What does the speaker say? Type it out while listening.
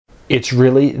It's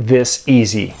really this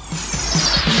easy.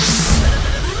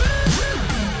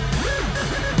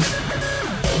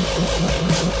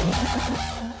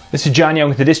 This is John Young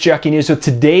with the Disc Jockey News with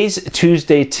today's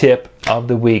Tuesday tip of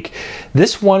the week.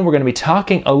 This one, we're going to be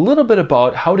talking a little bit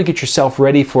about how to get yourself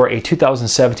ready for a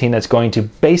 2017 that's going to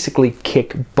basically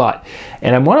kick butt.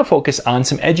 And I want to focus on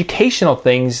some educational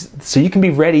things so you can be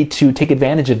ready to take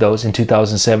advantage of those in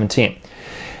 2017.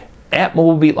 At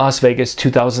Mobile Beat Las Vegas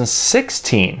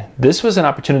 2016, this was an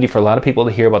opportunity for a lot of people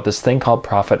to hear about this thing called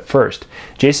Profit First.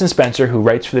 Jason Spencer, who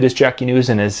writes for the Disc Jockey News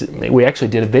and we actually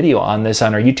did a video on this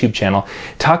on our YouTube channel,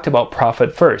 talked about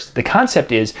Profit First. The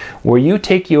concept is where you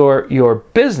take your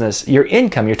business, your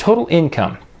income, your total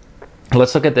income.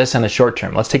 Let's look at this on the short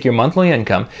term. Let's take your monthly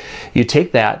income. You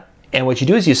take that, and what you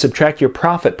do is you subtract your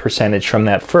profit percentage from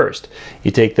that first.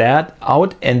 You take that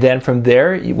out, and then from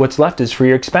there, what's left is for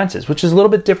your expenses, which is a little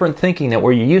bit different thinking than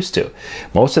we're used to.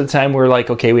 Most of the time, we're like,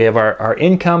 okay, we have our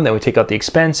income, then we take out the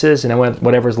expenses, and then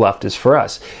whatever's left is for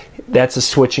us. That's a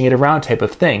switching it around type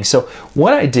of thing. So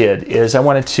what I did is I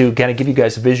wanted to kind of give you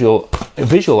guys a visual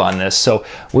on this. So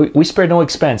we spared no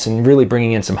expense in really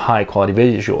bringing in some high quality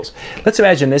visuals. Let's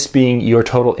imagine this being your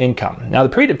total income. Now the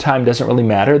period of time doesn't really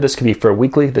matter. This could be for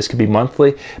weekly, this could be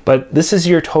monthly, but this is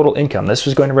your total income. This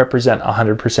was going to represent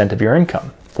 100% of your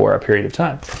income for a period of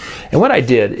time. And what I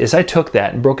did is I took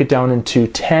that and broke it down into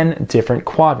 10 different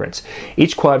quadrants.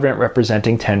 Each quadrant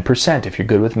representing 10%. If you're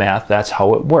good with math, that's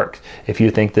how it works. If you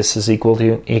think this is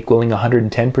equaling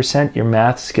 110%, your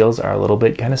math skills are a little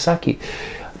bit kind of sucky.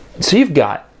 So you've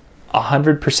got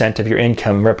 100% of your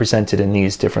income represented in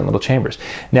these different little chambers.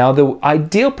 Now the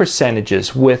ideal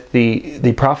percentages with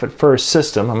the Profit First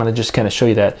system, I'm going to just kind of show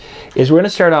you that, is we're going to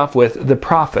start off with the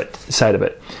profit side of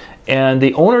it. And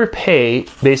the owner pay,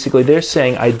 basically they're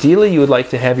saying ideally you would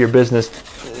like to have your business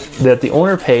that the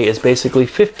owner pay is basically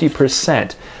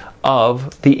 50%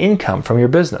 of the income from your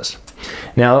business.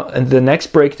 Now the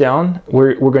next breakdown,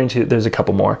 we're going to, there's a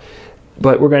couple more,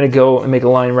 but we're going to go and make a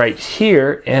line right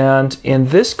here, and in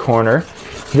this corner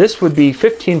this would be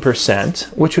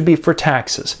 15%, which would be for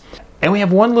taxes. And we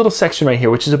have one little section right here,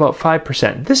 which is about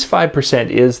 5%. This 5%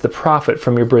 is the profit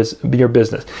from your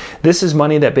business. This is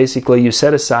money that basically you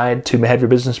set aside to have your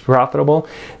business profitable.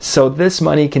 So this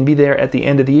money can be there at the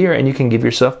end of the year, and you can give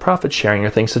yourself profit sharing or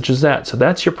things such as that. So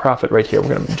that's your profit right here.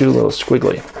 We're going to do a little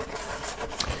squiggly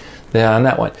there on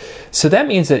that one. So that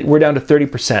means that we're down to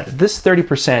 30%. This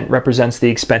 30% represents the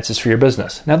expenses for your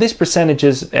business. Now these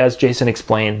percentages, as Jason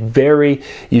explained, vary.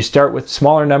 You start with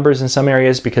smaller numbers in some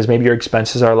areas because maybe your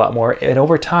expenses are a lot more, and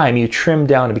over time you trim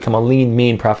down and become a lean,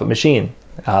 mean profit machine.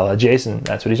 Jason,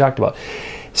 that's what he talked about.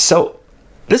 So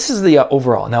this is the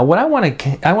overall. Now what I want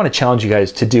to challenge you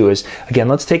guys to do is, again,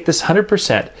 let's take this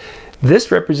 100%.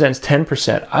 This represents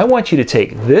 10%. I want you to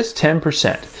take this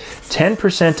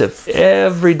 10% of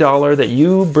every dollar that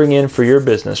you bring in for your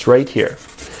business right here.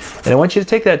 And I want you to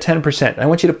take that 10%, and I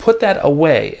want you to put that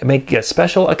away and make a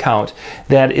special account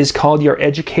that is called your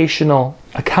educational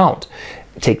account.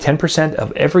 Take 10%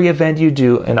 of every event you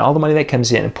do and all the money that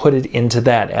comes in and put it into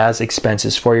that as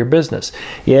expenses for your business.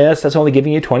 Yes, that's only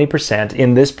giving you 20%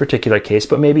 in this particular case,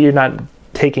 but maybe you're not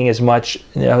taking as much,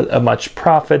 much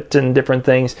profit and different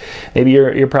things. Maybe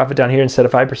your profit down here instead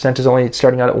of 5% is only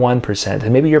starting out at 1%,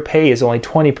 and maybe your pay is only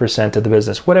 20% of the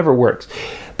business. Whatever works.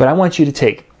 But I want you to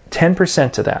take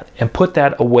 10% of that and put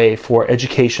that away for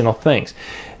educational things.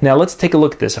 Now let's take a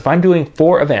look at this. If I'm doing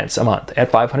 4 events a month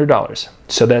at $500,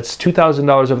 so that's $2,000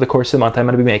 over the course of the month I'm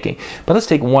going to be making. But let's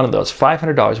take one of those,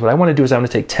 $500. What I want to do is I'm going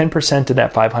to take 10% of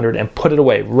that $500 and put it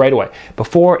away right away.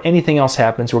 Before anything else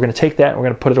happens, we're going to take that and we're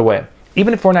going to put it away.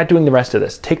 Even if we're not doing the rest of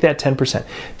this, take that 10%.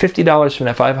 $50 from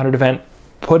that 500 event,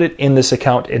 put it in this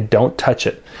account and don't touch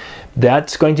it.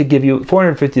 That's going to give you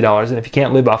 $450, and if you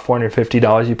can't live off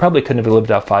 $450, you probably couldn't have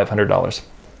lived off $500.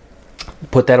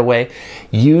 Put that away.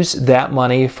 Use that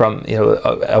money from,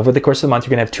 over the course of the month,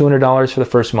 you're going to have $200 for the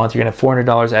first month. You're going to have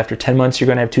 $400. After 10 months, you're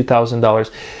going to have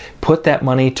 $2,000. Put that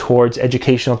money towards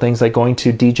educational things like going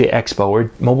to DJ Expo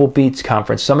or Mobile Beats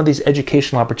Conference. Some of these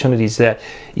educational opportunities that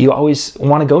you always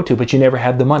want to go to, but you never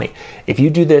have the money. If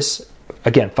you do this,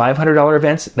 again, $500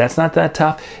 events, that's not that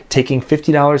tough. Taking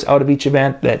 $50 out of each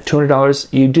event, that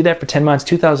 $200, you do that for 10 months,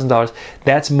 $2,000,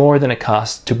 that's more than it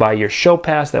costs to buy your show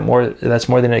pass, that's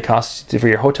more than it costs for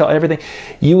your hotel, everything.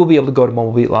 You will be able to go to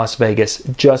Mobile Beat Las Vegas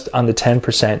just on the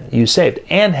 10% you saved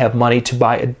and have money to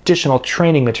buy additional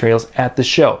training materials at the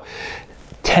show.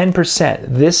 10%.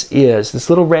 This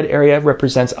little red area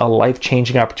represents a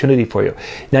life-changing opportunity for you.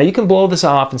 Now you can blow this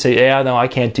off and say, yeah, no, I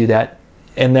can't do that.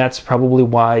 and that's probably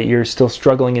why you're still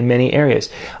struggling in many areas.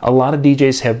 A lot of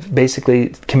DJs have basically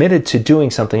committed to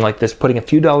doing something like this, putting a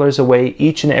few dollars away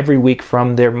each and every week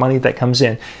from their money that comes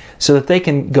in, so that they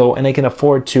can go and they can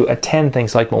afford to attend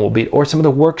things like Mobile Beat or some of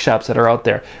the workshops that are out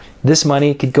there. This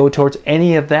money could go towards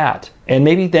any of that. And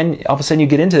maybe then all of a sudden you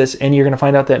get into this and you're going to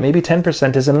find out that maybe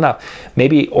 10% isn't enough.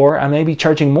 Or I may be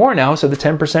charging more now, so the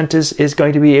 10% is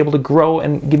going to be able to grow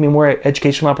and give me more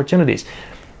educational opportunities.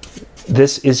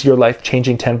 This is your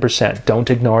life-changing 10%. Don't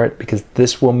ignore it, because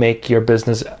this will make your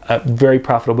business a very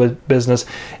profitable business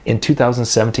in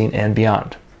 2017 and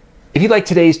beyond. If you like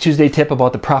today's Tuesday tip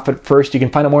about the Profit First, you can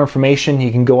find out more information. You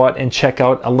can go out and check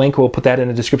out a link. We'll put that in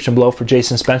the description below for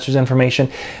Jason Spencer's information.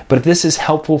 But if this is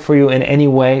helpful for you in any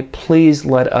way, please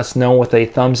let us know with a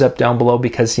thumbs up down below,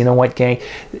 because you know what, gang?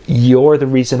 You're the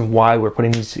reason why we're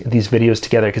putting these videos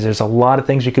together, because there's a lot of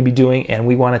things you could be doing, and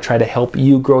we want to try to help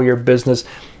you grow your business.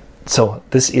 So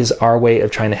this is our way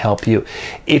of trying to help you.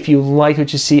 If you like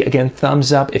what you see, again,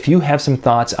 thumbs up. If you have some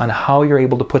thoughts on how you're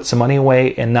able to put some money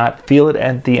away and not feel it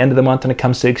at the end of the month when it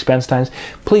comes to expense times,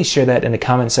 please share that in the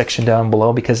comment section down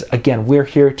below, because again, we're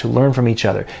here to learn from each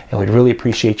other, and we'd really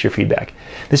appreciate your feedback.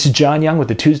 This is John Young with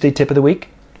the Tuesday Tip of the Week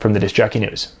from the Disc Jockey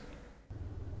News.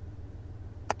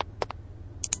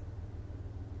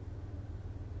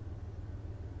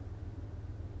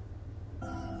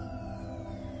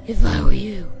 If I were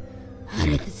you, I'd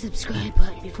hit the subscribe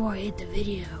button before I hit the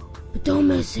video. But don't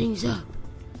mess things up.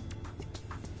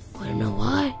 Wanna know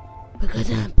why?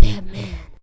 Because I'm Batman.